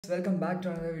Welcome back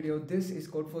to another video. This is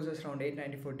Codeforces Round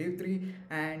 894 Div 3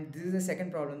 and this is the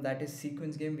second problem, that is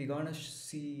sequence game. We're gonna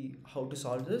see how to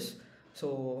solve this.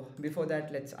 So before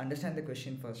that, let's understand the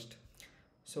question first.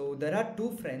 So there are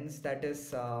two friends, that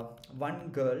is one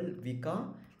girl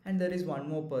Vika and there is one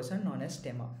more person known as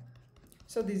Tema.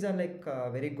 So these are like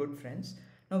very good friends.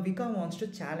 Now Vika wants to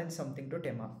challenge something to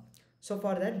Tema. So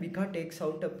for that, Vika takes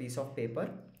out a piece of paper.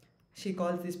 She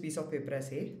calls this piece of paper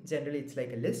as A. Generally it's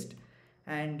like a list,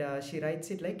 and she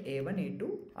writes it like A1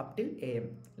 A2 up till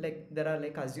AM. Like there are,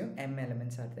 like, assume M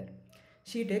elements are there.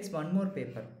 She takes one more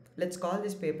paper. Let's call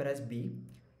this paper as B.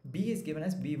 B is given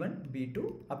as B1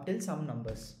 B2 up till some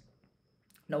numbers.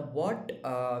 Now what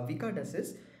Vika does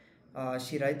is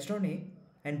she writes down A,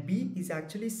 and B is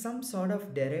actually some sort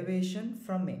of derivation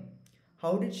from A.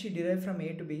 How did she derive from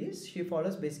A to B? Is she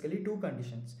follows basically two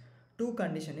conditions. Two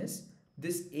condition is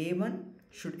this A1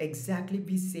 should exactly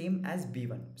be same as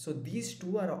B1. So these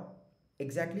two are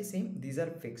exactly same, these are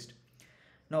fixed.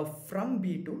 Now from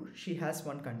B2 she has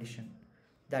one condition,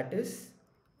 that is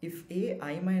if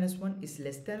AI minus 1 is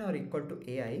less than or equal to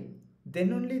AI,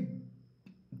 then only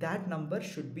that number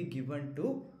should be given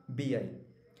to BI.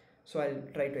 So I'll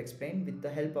try to explain with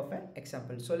the help of an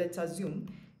example. So let's assume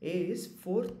A is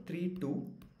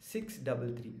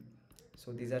 432,633.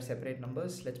 So these are separate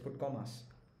numbers, let's put commas.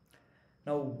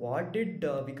 Now what did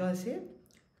Vika say?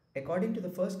 According to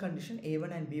the first condition,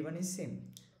 A1 and B1 is same.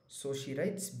 So she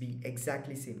writes B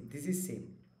exactly same. This is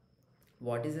same.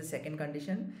 What is the second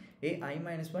condition? AI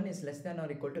minus 1 is less than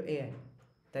or equal to AI.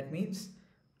 That means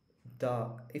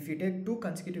if you take two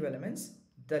consecutive elements,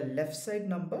 the left side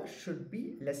number should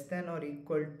be less than or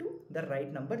equal to the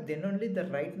right number. Then only the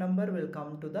right number will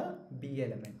come to the B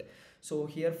element. So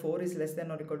here 4 is less than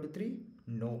or equal to 3.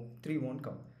 No, 3 won't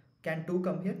come. Can 2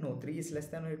 come here? No. 3 is less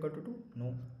than or equal to 2?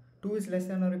 No. 2 is less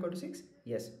than or equal to 6?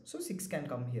 Yes. So 6 can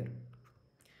come here.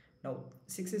 Now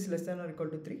 6 is less than or equal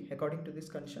to 3 according to this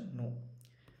condition? No.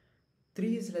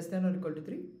 3 is less than or equal to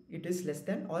 3? It is less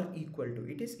than or equal to.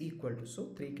 It is equal to.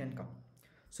 So 3 can come.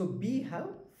 So B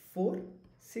have 4,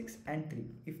 6 and 3.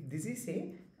 If this is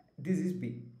A, this is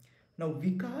B. Now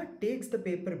Vika takes the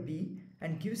paper B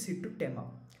and gives it to Tema.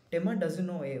 Tema doesn't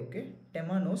know A, okay?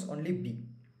 Tema knows only B.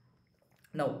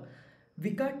 Now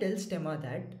Vika tells Tema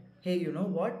that, hey, you know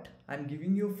what, I'm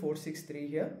giving you 463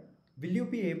 here. Will you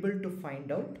be able to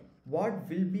find out what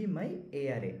will be my A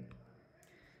array?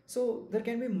 So there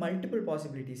can be multiple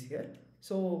possibilities here.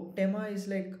 So Tema is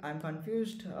like, I'm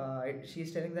confused.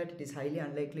 She's telling that it is highly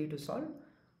unlikely to solve,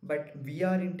 but we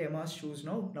are in Tema's shoes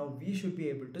now. Now we should be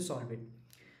able to solve it.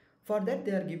 For that,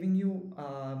 they are giving you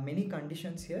many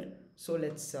conditions here. So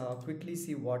let's quickly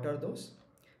see what are those.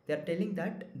 They are telling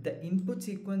that the input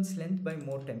sequence length by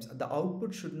more times. The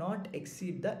output should not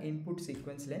exceed the input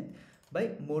sequence length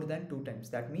by more than 2 times.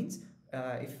 That means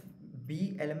if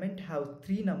B element have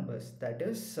 3 numbers, that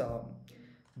is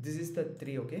this is the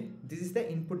 3, okay? This is the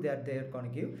input that they are going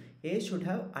to give. A should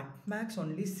have at max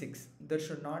only 6. There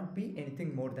should not be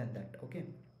anything more than that, okay?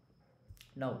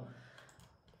 Now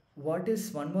what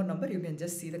is one more number? You can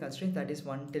just see the constraint, that is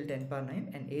 1 till 10 power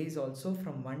 9, and A is also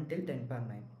from 1 till 10 power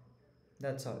 9.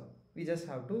 That's all. We just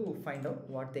have to find out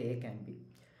what the A can be.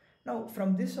 Now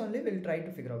from this only we'll try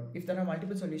to figure out. If there are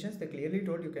multiple solutions, they clearly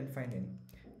told you can find any.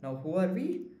 Now who are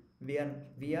we? We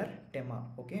are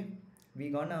Tema, okay? We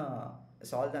gonna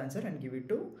solve the answer and give it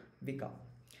to Vika.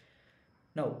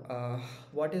 Now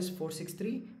what is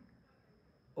 463?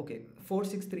 Okay,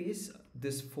 463 is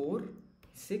this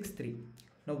 463.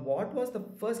 Now what was the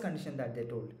first condition that they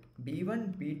told?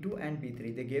 B1, B2 and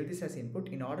B3. They gave this as input.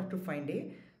 In order to find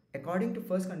A, according to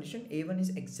first condition, A1 is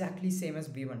exactly same as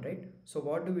B1, right? So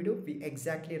what do? We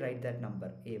exactly write that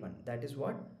number A1. That is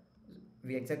what?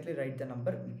 We exactly write the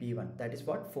number B1. That is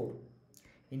what? 4.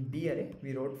 In B array,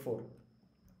 we wrote 4.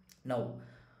 Now,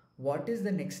 what is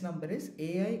the next number is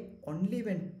AI only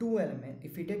when two elements,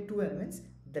 if we take two elements,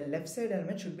 the left side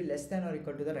element should be less than or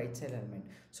equal to the right side element.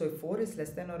 So if 4 is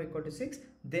less than or equal to 6,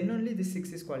 then only this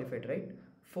 6 is qualified, right?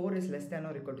 4 is less than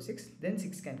or equal to 6, then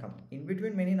 6 can come. In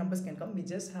between many numbers can come. We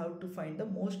just have to find the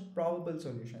most probable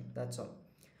solution. That's all.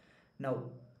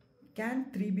 Now,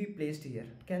 can 3 be placed here?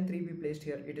 Can 3 be placed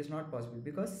here? It is not possible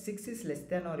because 6 is less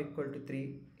than or equal to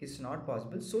 3 is not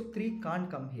possible. So 3 can't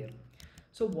come here.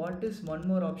 So what is one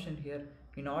more option here?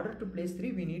 In order to place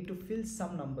 3, we need to fill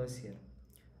some numbers here.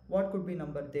 What could be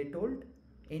number? They told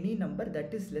any number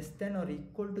that is less than or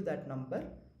equal to that number,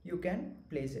 you can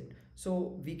place it.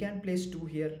 So we can place 2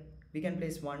 here. We can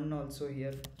place 1 also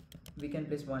here. We can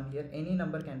place 1 here. Any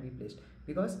number can be placed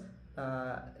because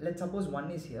let's suppose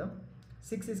 1 is here.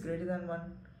 6 is greater than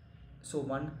 1. So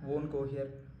 1 won't go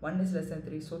here. 1 is less than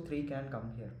 3, so 3 can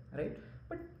come here, right?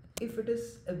 But if it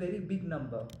is a very big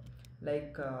number,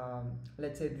 like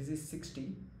let's say this is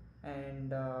 60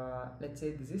 and let's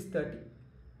say this is 30,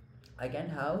 I can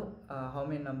have how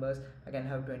many numbers? I can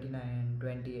have 29,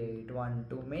 28, 1,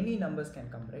 2, many numbers can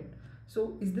come, right?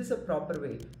 So is this a proper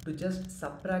way to just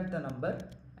subtract the number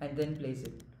and then place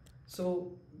it?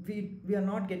 So we are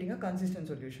not getting a consistent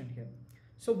solution here.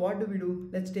 So what do?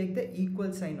 Let's take the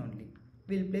equal sign only.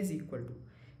 We'll place equal to.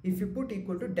 If you put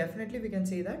equal to, definitely we can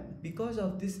say that because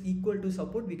of this equal to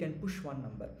support, we can push one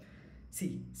number.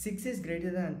 See, 6 is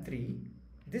greater than 3.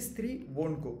 This 3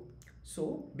 won't go.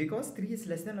 So because 3 is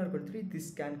less than or equal to 3,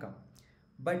 this can come.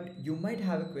 But you might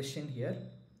have a question here.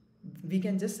 We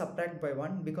can just subtract by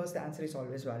 1 because the answer is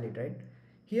always valid, right?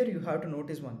 Here you have to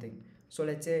notice one thing. So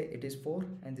let's say it is 4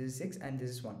 and this is 6 and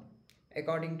this is 1.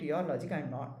 According to your logic,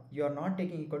 you are not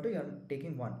taking equal to, you are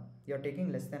taking 1. You are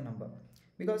taking less than number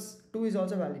because 2 is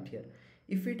also valid here.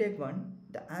 If we take 1,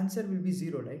 the answer will be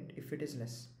 0, right? If it is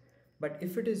less. But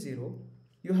if it is 0,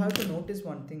 you have to notice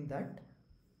one thing, that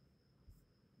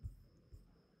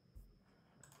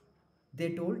they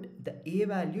told the a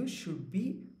value should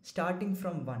be starting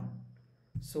from 1.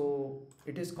 So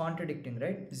it is contradicting,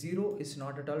 right? 0 is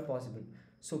not at all possible.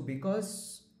 So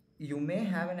because you may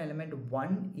have an element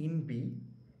 1 in B,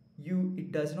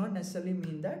 it does not necessarily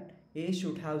mean that A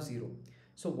should have 0.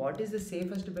 So what is the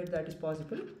safest bet that is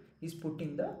possible is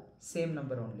putting the same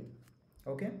number only.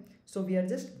 Okay, so we are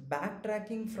just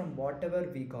backtracking from whatever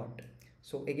we got.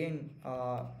 So again,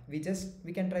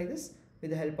 we can try this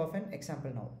with the help of an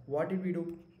example now. What did we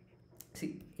do?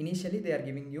 See, initially they are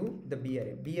giving you the B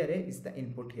array. B array is the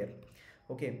input here.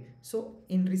 Okay, so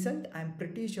in result, I'm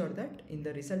pretty sure that in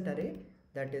the result array,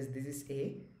 that is, this is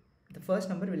A, the first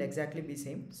number will exactly be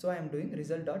same. So I am doing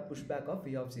result dot pushback of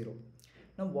V of 0.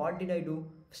 Now what did I do?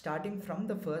 Starting from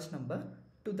the first number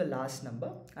to the last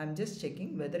number, I'm just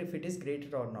checking whether if it is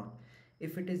greater or not.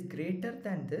 If it is greater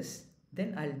than this,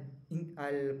 then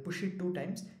I'll push it 2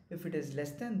 times. If it is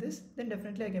less than this, then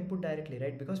definitely I can put directly,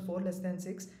 right? Because 4 less than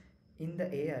 6 in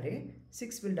the A array,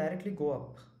 6 will directly go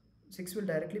up. 6 will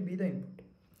directly be the input.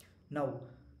 Now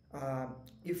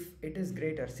if it is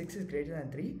greater, 6 is greater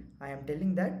than 3, I am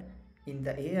telling that in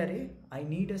the A array I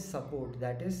need a support,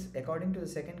 that is, according to the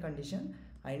second condition,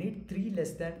 I need 3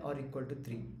 less than or equal to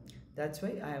 3. That's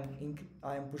why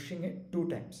I am pushing it 2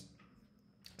 times.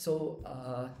 So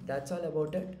that's all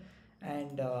about it.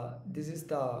 And this is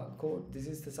the code, this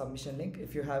is the submission link.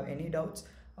 If you have any doubts,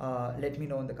 let me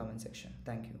know in the comment section.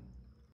 Thank you.